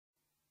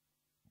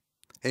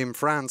In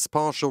France,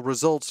 partial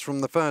results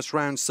from the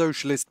first-round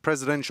Socialist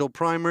presidential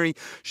primary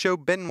show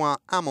Benoit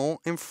Hamon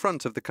in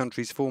front of the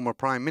country's former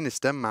Prime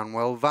Minister,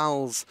 Manuel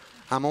Valls.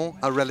 Hamon,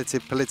 a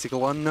relative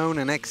political unknown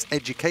and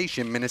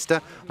ex-education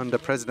minister under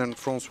President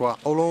François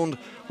Hollande,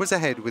 was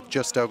ahead with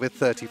just over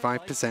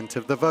 35%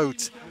 of the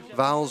vote.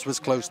 Valls was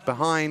close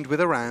behind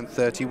with around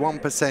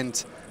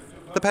 31%.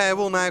 The pair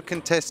will now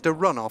contest a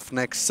runoff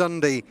next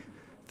Sunday.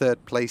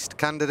 Third-placed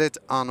candidate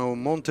Arnaud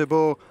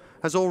Montebourg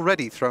has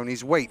already thrown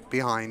his weight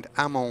behind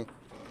Hamon.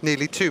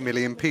 Nearly 2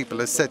 million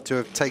people are said to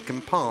have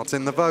taken part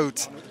in the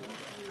vote.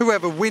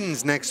 Whoever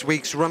wins next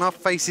week's runoff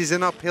faces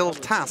an uphill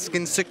task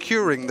in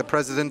securing the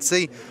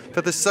presidency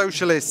for the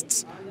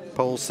Socialists.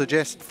 Polls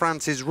suggest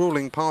France's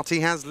ruling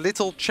party has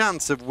little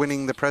chance of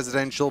winning the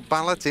presidential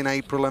ballot in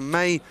April and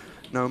May,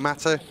 no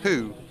matter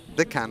who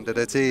the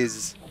candidate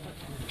is.